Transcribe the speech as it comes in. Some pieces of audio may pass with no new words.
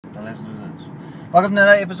So let's do this. Welcome to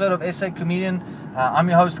another episode of SA Comedian. I'm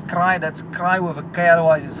your host, Cry. That's Cry with a K,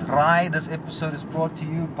 otherwise it's Rai. This episode is brought to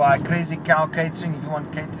you by Crazy Cow Catering. If you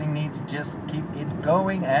want catering needs, just keep it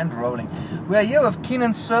going and rolling. We are here with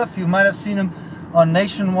Keenan Cerff. You might have seen him on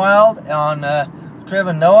NationWild, on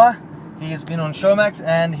Trevor Noah. He has been on Showmax,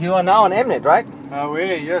 and you are now on Mnet, right?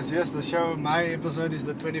 Yes, the show, my episode is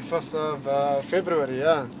the 25th of February,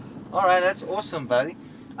 yeah. Alright, that's awesome, buddy.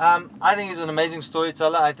 I think he's an amazing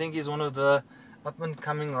storyteller. I think he's one of the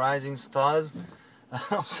up-and-coming rising stars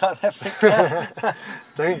of South Africa.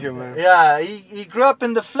 Thank you, man. Yeah, he grew up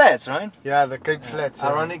in the flats, right? Yeah, the Cape Flats.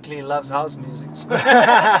 Ironically, he loves house music.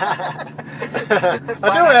 I do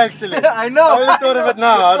actually. I know. I only thought of it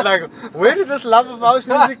now. I was like, where did this love of house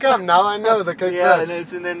music come? Now I know the Cape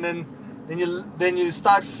Flats. And then you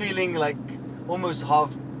start feeling like almost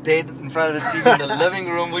half dead in front of the TV in the living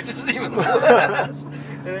room, which is even worse.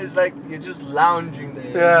 And it's like you're just lounging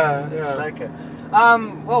there. Yeah, It's yeah. like a,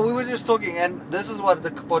 well, we were just talking, and this is what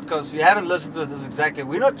the podcast, if you haven't listened to it, this is exactly,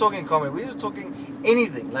 we're not talking comedy, we're just talking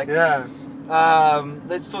anything. Like, Yeah.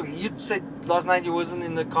 let's talk. You said last night you wasn't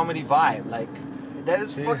in the comedy vibe. Like, that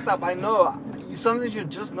is fucked up. I know. Sometimes you're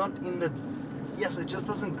just not in the, yes, it just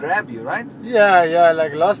doesn't grab you, right? Yeah,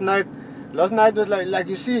 like last night was like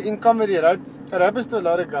you see in comedy, right? It happens to a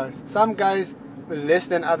lot of guys. Some guys less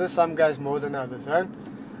than others, some guys more than others, right?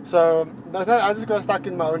 So last night I just got stuck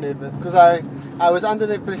in my own head, man, because I was under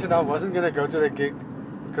the impression I wasn't gonna go to the gig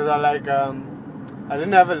because I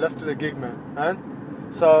didn't have a lift to the gig, man, right?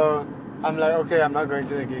 So I'm like, okay, I'm not going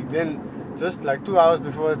to the gig. Then just like 2 hours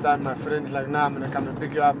before the time, my friend's like, nah, I'm gonna come and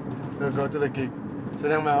pick you up. We'll go to the gig. So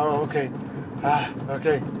then I'm like, oh, okay.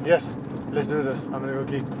 Okay, yes, let's do this. I'm gonna go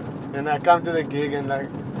gig. And I come to the gig and like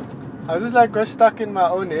I was just like got stuck in my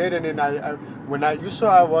own head, and then you saw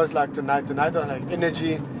I was like tonight on like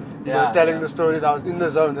energy, you know, telling the stories. I was in the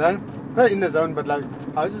zone, right? Not in the zone, but like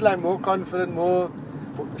I was just like more confident, more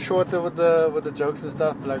shorter with the jokes and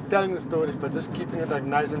stuff, like telling the stories, but just keeping it like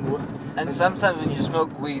nice and warm. And sometimes when you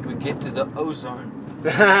smoke weed, we get to the ozone.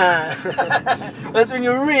 That's when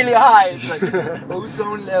you're really high. It's like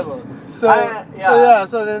ozone level. So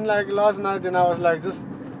then like last night, then I was like just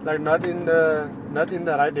like not in the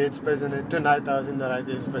right headspace, and then tonight I was in the right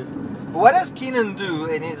headspace. What does Keenan do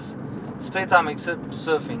in his spare time except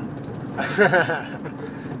surfing?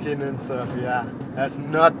 Keenan Cerff, yeah. That's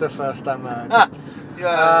not the first time I heard it.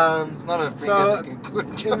 Yeah, it's not a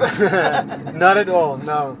good job. Not at all,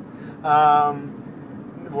 no.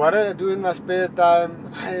 What I do in my spare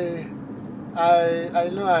time, I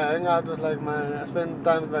know I hang out with I spend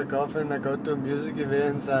time with my girlfriend. I go to music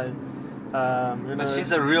events. But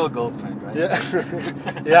she's a real girlfriend, right? Yeah,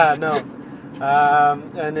 yeah, no.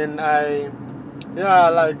 And then I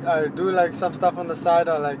do like some stuff on the side.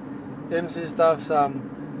 I like MC stuff, some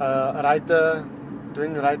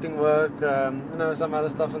doing writing work, some other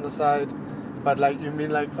stuff on the side. But like, you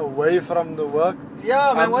mean like away from the work?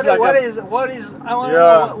 Yeah, man. What is? I want to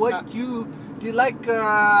know what you do. You like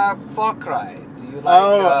Far Cry? Do you like?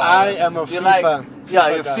 I am a FIFA.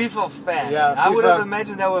 You're a FIFA fan. Yeah, I would FIFA. have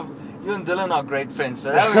imagined that with you and Dylan are great friends.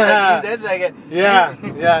 So that was like, that's like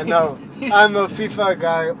a, no. I'm a FIFA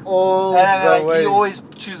guy all the way. He always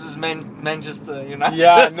chooses Manchester United.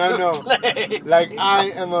 Yeah, no. Play. Like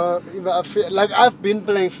I am like I've been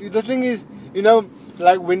playing. The thing is,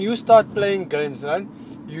 like when you start playing games, right?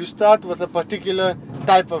 You start with a particular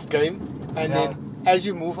type of game, and then as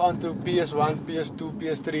you move on to PS1, PS2,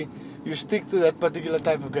 PS3, you stick to that particular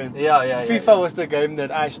type of game. FIFA was the game that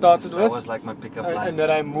I started with. That was like my pickup line. And then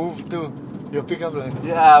I moved to your pickup line.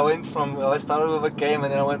 Yeah, I started with a game,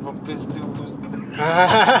 and then I went from PS2 to...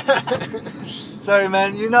 Sorry,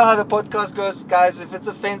 man. You know how the podcast goes, guys. If it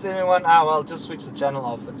offends anyone, well, just switch the channel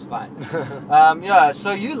off. It's fine.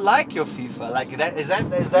 So you like your FIFA? Like that? Is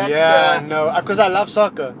that? Yeah, no, because I love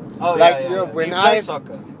soccer. Oh, like, when you play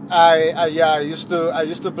soccer. I used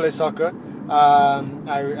to play soccer. I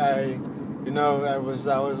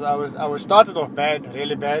was started off bad,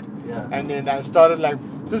 really bad, and then I started like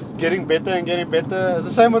just getting better and getting better. It's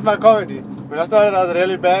the same with my comedy. When I started, I was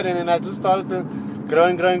really bad, and then I just started to grow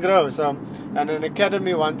and grow and grow. So, and an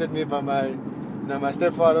academy wanted me, but my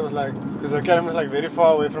stepfather was like, because the academy was like very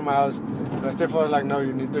far away from my house. My stepfather was like, no,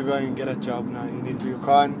 you need to go and get a job now. You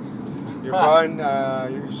can't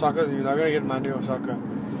soccer. You're not gonna get money off soccer.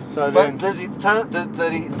 So but is he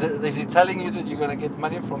telling you that you're gonna get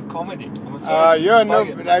money from comedy?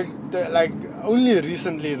 Like only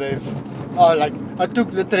recently I took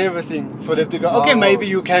the Trevor thing for them to go. Okay, maybe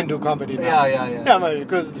you can do comedy now. Yeah,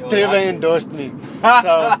 because Trevor endorsed me.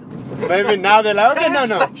 So maybe now they're like, okay, that is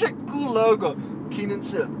no. Such a cool logo, Keenan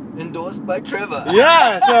Cerff. Endorsed by Trevor.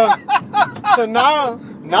 Yeah, so now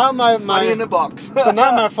my Money in a box. so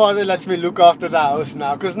now my father lets me look after the house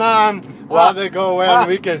now, because now I'm while they go away on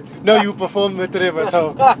weekends. No, you perform with Trevor,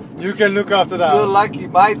 so you can look after the You're house. lucky.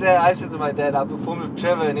 My dad, I said to my dad, I performed with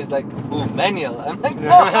Trevor, and he's like, "Who, Manuel?" I'm like,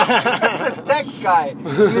 "No, he's a tax guy." And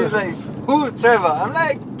he's like, "Who's Trevor?" I'm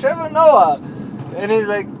like, "Trevor Noah." And he's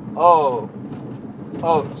like, "Oh,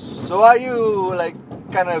 so are you like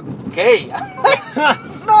kind of gay?" I'm like,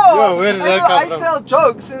 "No." Yo, where did that come I from? tell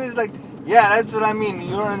jokes, and he's like, "Yeah, that's what I mean.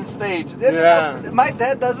 You're on stage." Yeah. My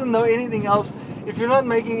dad doesn't know anything else. If you're not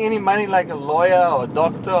making any money like a lawyer or a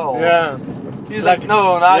doctor, or Yeah. he's like,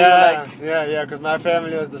 "No, now you're like." Yeah, because my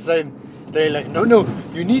family was the same. They're like, no,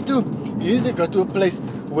 you need to go to a place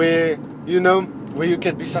where where you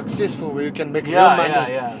can be successful, where you can make real money.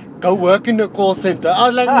 Yeah. Go work in the call center. I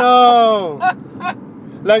was like, no.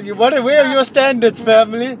 Like, where are your standards,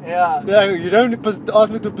 family? Yeah. Like, you don't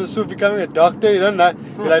ask me to pursue becoming a doctor. You don't know.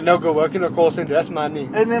 You're like, no, go work in a call center. That's money.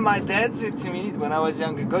 And then my dad said to me when I was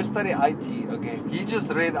younger, go study IT. Okay, he just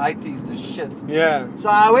read IT is the shit. Yeah. So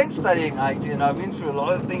I went studying IT, and I've been through a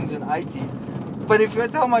lot of things in IT. But if you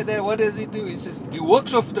tell my dad, what does he do? He says he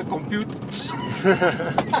works off the computer.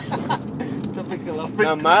 Typical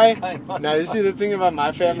African. Now you see the thing about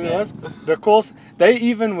my family was the calls. They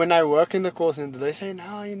even when I work in the call center, they say,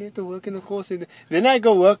 "No, you need to work in the call center." Then I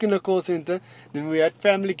go work in the call center. Then we had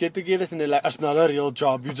family get-togethers, and they're like, "It's not a real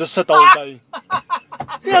job. You just sit all day."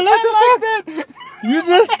 Yeah, like that. You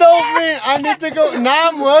just told me I need to go. Now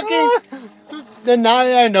I'm working. Then now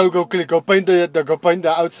I know go paint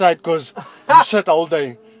the outside because you sit all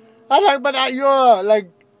day. I'm like, but you're like,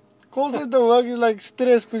 call center work is like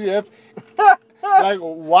stress because you have like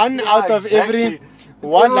out of every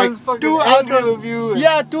two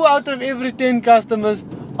out of every 10 customers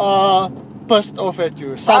are pissed off at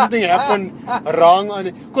you. Something happened wrong on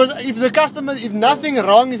it. Because if nothing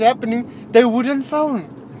wrong is happening, they wouldn't phone.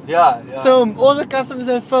 Yeah. So all the customers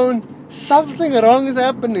that phone, something wrong is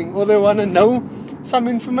happening, or they want to know some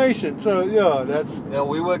information. So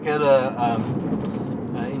we work at a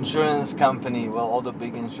insurance company. Well, all the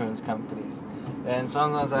big insurance companies, and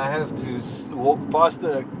sometimes I have to walk past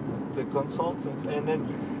the consultants, and then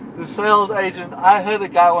the sales agent. I heard a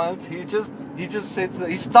guy once. He just said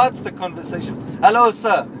he starts the conversation. "Hello,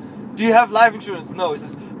 sir. Do you have life insurance?" "No." He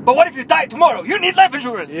says, "But what if you die tomorrow? You need life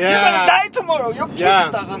insurance. Yeah. You're gonna die tomorrow. Your kids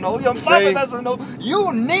doesn't know. Your father doesn't know.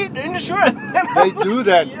 You need insurance." They do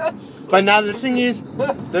that. Yes. But now the thing is,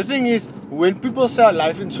 when people sell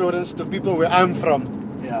life insurance to people where I'm from,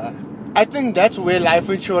 I think that's where life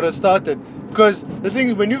insurance started. Because the thing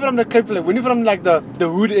is, when you're from the Cape, when you're from like the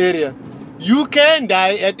hood area, you can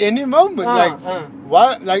die at any moment.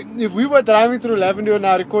 What? Like if we were driving through Lavender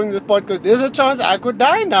now recording this podcast, there's a chance I could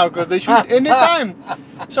die now because they shoot any time.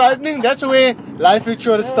 So I think that's where life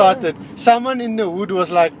insurance started. Someone in the hood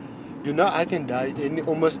was like, I can die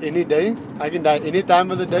almost any day. I can die any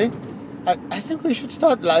time of the day. I think we should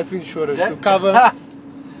start life insurance to cover.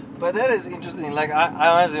 But that is interesting. Like I'm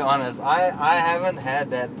honestly honest, I haven't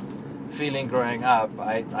had that feeling growing up.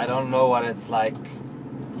 I don't know what it's like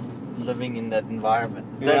living in that environment.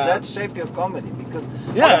 Does that shape your comedy? Because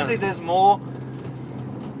honestly there's more.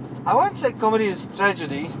 I won't say comedy is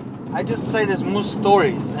tragedy. I just say there's more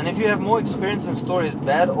stories, and if you have more experience in stories,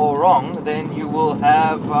 bad or wrong, then you will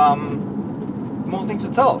have more things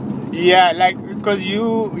to tell. Yeah, like because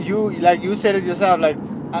you like you said it yourself. Like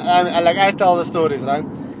I tell the stories, right?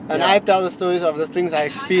 And I tell the stories of the things I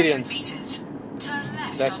experienced.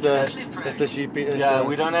 That's the GPS. Yeah,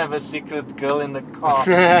 we don't have a secret girl in the car.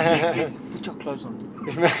 Put your clothes on.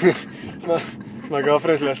 my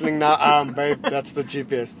girlfriend's listening now. Babe, that's the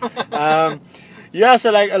GPS.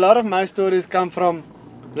 So like a lot of my stories come from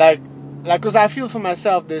like because I feel for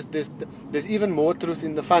myself there's even more truth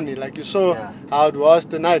in the funny. Like you saw how it was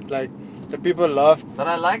tonight. Like the people laughed. But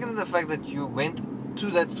I like the fact that you went to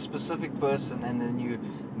that specific person and then you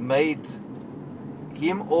made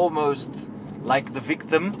him almost like the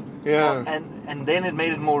victim. Yeah. And then it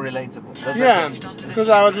made it more relatable. Because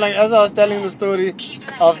I was like, as I was telling the story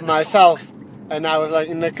of myself, and I was like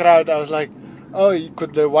in the crowd, I was like, oh,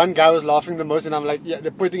 the one guy was laughing the most, and I'm like,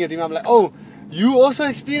 they're pointing at him. I'm like, oh, you also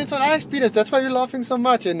experienced what I experienced. That's why you're laughing so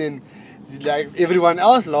much. And then like everyone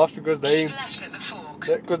else laughed because the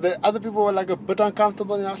other people were like a bit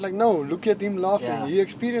uncomfortable, and I was like, no, look at him laughing. He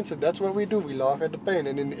experienced it. That's what we do. We laugh at the pain,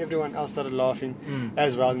 and then everyone else started laughing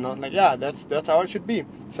as well. And I was like, that's how it should be.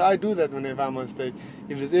 So I do that whenever I'm on stage.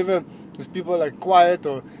 If there's people like quiet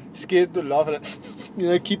or scared to laugh,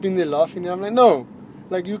 like, keeping their laughing, I'm like, no,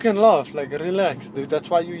 like you can laugh, like relax. That's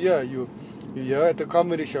why you're here. You're here at a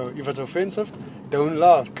comedy show. If it's offensive, don't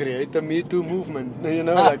laugh, create a Me Too movement, you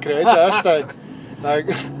know, like create a hashtag. Like,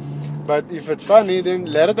 but if it's funny, then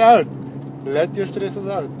let it out. Let your stresses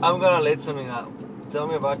out. I'm gonna let something out. Tell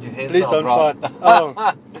me about your hairstyle, Please don't bro. fart. Oh,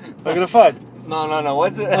 I'm gonna fart. No.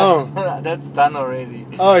 What's it? Oh. That's done already.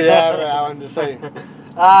 Oh yeah, I want to say.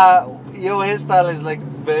 Your hairstyle is like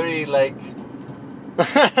very like.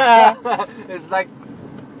 It's like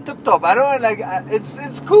tip top. I don't like.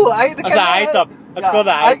 It's cool. It's a high top. It's called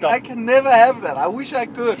a high top. I can never have that. I wish I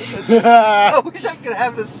could. I wish I could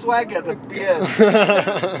have the swagger, the beard.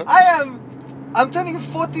 I'm turning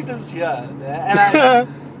 40 this year, and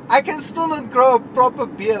I can still not grow a proper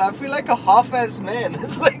beard. I feel like a half-ass man.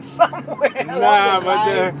 It's like somewhere along the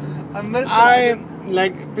line. I miss it.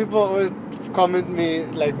 Like people always comment me,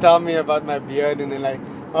 like tell me about my beard, and they're like,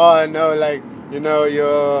 oh no, like you know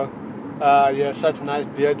you have such a nice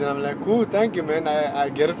beard, and I'm like, cool, thank you, man. I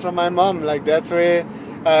get it from my mom. Like that's where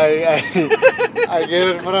I get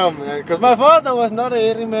it from. Because my father was not a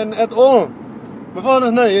hairy man at all. My father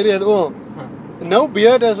was not hairy at all. No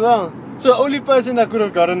beard as well. So the only person I could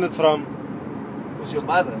have gotten it from was your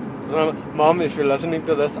mother. So, Mom, if you're listening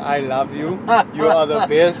to this, I love you. You are the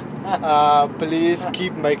best. Please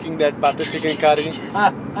keep making that butter chicken curry.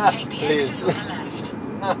 Please. It's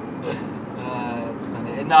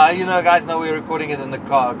funny. Now, you know, guys, now we're recording it in the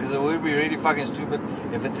car because it would be really fucking stupid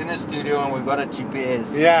if it's in a studio and we've got a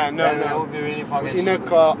GPS. Yeah, no. That would be really fucking in stupid. a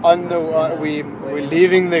car on the we're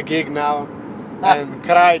leaving the gig now, and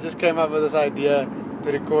Krai just came up with this idea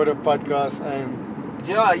to record a podcast, and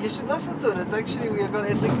yeah, you should listen to it. It's actually, we've got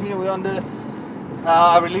SA Community. We're on the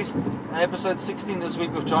I released episode 16 this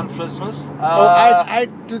week with John Flismus.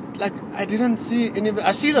 I didn't see any.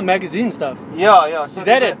 I see the magazine stuff. Yeah. So is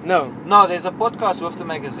that it? No, there's a podcast with the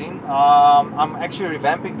magazine. I'm actually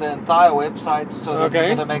revamping the entire website. So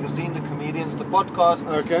the magazine, the comedians, the podcast,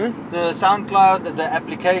 the SoundCloud, the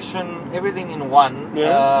application, everything in one.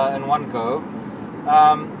 In one go.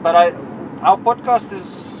 But our podcast is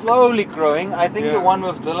slowly growing. I think the one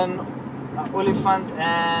with Dylan Oliphant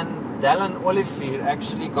and Dallin Olivier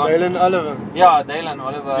actually got... Dallin Oliver. Yeah, Dallin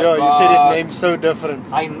Oliver. Yeah, you said his name's so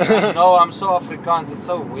different. I know, I'm so Afrikaans, it's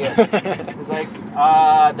so weird. It's like,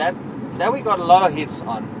 that we got a lot of hits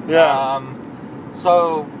on. Yeah.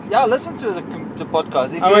 So, yeah, listen to the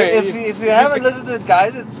podcast. If you haven't listened to it,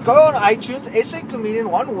 guys, go on iTunes, SA Comedian,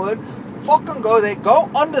 one word, fucking go there, go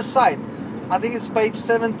on the site. I think it's page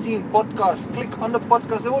 17, podcast. Click on the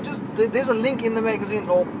podcast. There's a link in the magazine.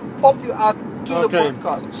 It'll pop you out to the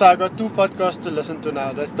podcast. So I got 2 podcasts to listen to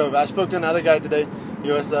now. That's dope. I spoke to another guy today.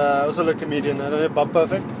 He was also a comedian. I don't know, Bob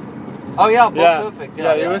Perfect. Oh yeah, Bob Perfect.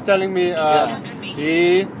 Yeah, he was telling me.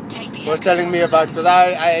 He was telling me about, because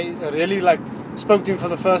I really spoke to him for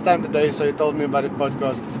the first time today. So he told me about his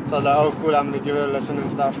podcast. So I was like, oh cool, I'm gonna give it a listen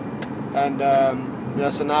and stuff. And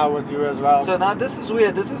so now with you as well. So now this is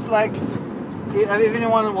weird. This is like, if you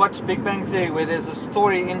want to watch Big Bang Theory, where there's a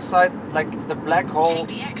story inside, like the black hole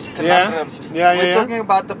conundrum. We're talking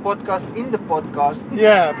about the podcast in the podcast.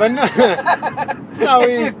 Yeah, but no.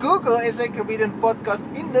 If you Google SA Comedian podcast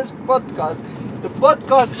in this podcast, the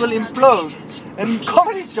podcast will implode, and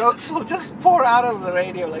comedy jokes will just pour out of the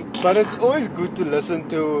radio. But it's always good to listen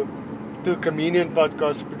to comedian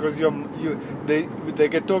podcasts because they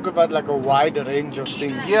can talk about like a wide range of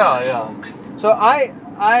things. Yeah. So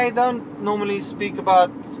I don't normally speak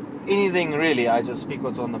about anything really. I just speak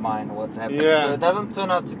what's on the mind, what's happening. Yeah. So it doesn't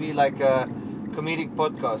turn out to be like a comedic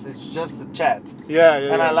podcast. It's just a chat. Yeah.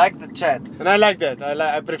 And I like the chat. And I like that.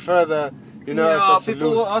 I prefer the, it's people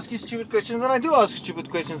loose. will ask you stupid questions, and I do ask stupid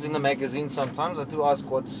questions in the magazine sometimes. I do ask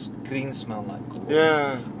what's green smell like.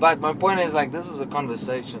 Yeah. But my point is, this is a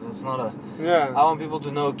conversation. It's not a... Yeah. I want people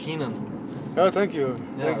to know Keenan. Oh, thank you.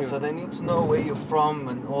 So they need to know where you're from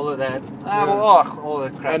and all of that. All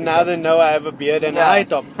that crap. And now they know I have a beard and a high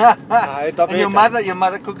top. And your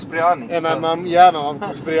mother cooks biryani. And my mom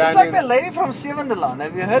cooks biryani. It's like the lady from Sevendelaan.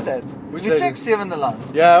 Have you heard that? You check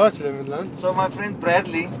Sevendelaan. Yeah, I watch Sevendelaan. So my friend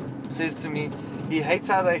Bradley says to me, he hates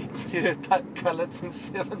how they stereotype colours in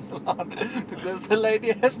Sevendelaan because the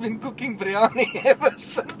lady has been cooking biryani ever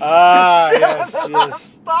since Sevendelaan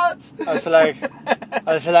starts.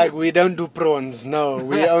 I was like, we don't do prawns. No,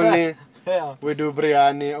 we only we do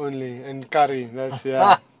biryani only and curry. That's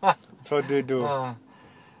what we do.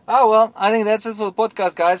 Well, I think that's it for the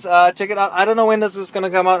podcast, guys. Check it out. I don't know when this is going to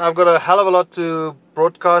come out. I've got a hell of a lot to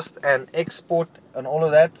broadcast and export and all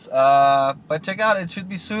of that. But check out, it should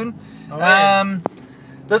be soon.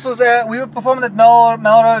 This was we were performing at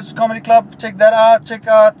Melrose Comedy Club. Check that out. Check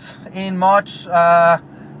out in March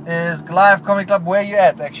is Goliath Comedy Club. Where are you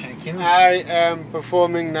at actually, Kim? I am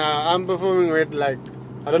performing now. I'm performing with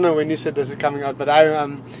I don't know when you said this is coming out, but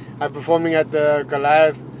I'm performing at the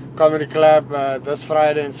Goliath Comedy Club this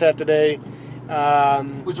Friday and Saturday.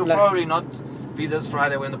 Which will probably not be this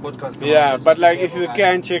Friday when the podcast comes out. Yeah, So but just like be if you careful,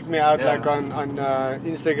 can guys. check me out Yeah. like on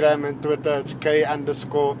Instagram and Twitter, it's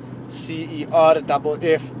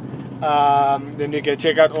K_CERFF. Then you can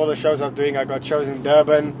check out all the shows I'm doing. I got shows in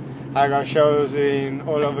Durban, I got shows in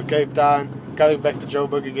all over Cape Town, coming back to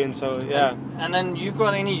Joburg again. So yeah. And then you've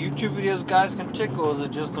got any YouTube videos guys can check, or is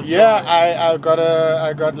it just on Yeah,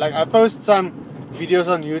 Showmax? I post some videos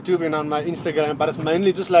on YouTube and on my Instagram, but it's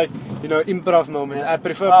mainly just like, you know, improv moments. Yeah. I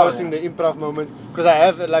prefer Oh, posting the improv moment because I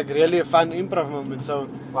have like really a fun improv moment. So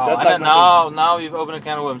Wow, that's and like then my now you've opened a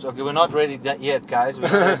can of worms. Okay, we're not ready yet, guys.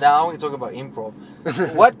 Now we're talking about improv.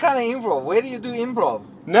 What kind of improv? Where do you do improv?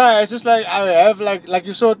 thing. No, it's just like I have like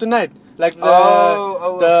you saw tonight, like the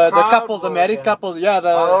the crowd couple, the work, married yeah. couple. Yeah,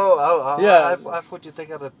 Yeah. yeah. I thought you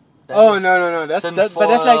take out a. Oh no, that's but that's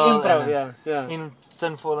like tinfoil improv. and Yeah. In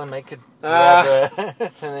tinfoil and make it Ah.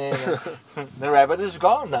 rabbit. And then, the rabbit is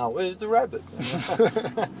gone now. Where's the rabbit?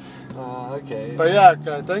 Okay. But yeah,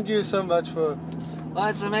 okay, thank you so much for. Well,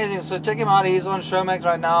 it's amazing. So check him out. He's on Showmax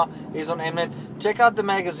right now. He's on Mnet. Check out the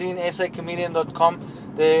magazine, sacomedian.com.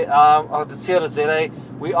 The ZA.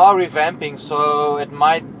 We are revamping, so it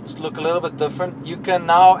might look a little bit different. You can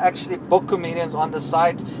now actually book comedians on the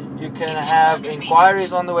site. You can have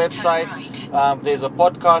inquiries on the website. There's a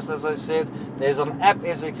podcast, as I said. There's an app,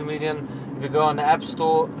 SA Comedian. If you go on the App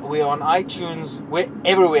Store, we're on iTunes. We're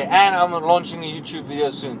everywhere. And I'm launching a YouTube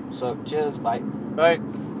video soon. So cheers, bye.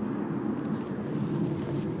 Bye.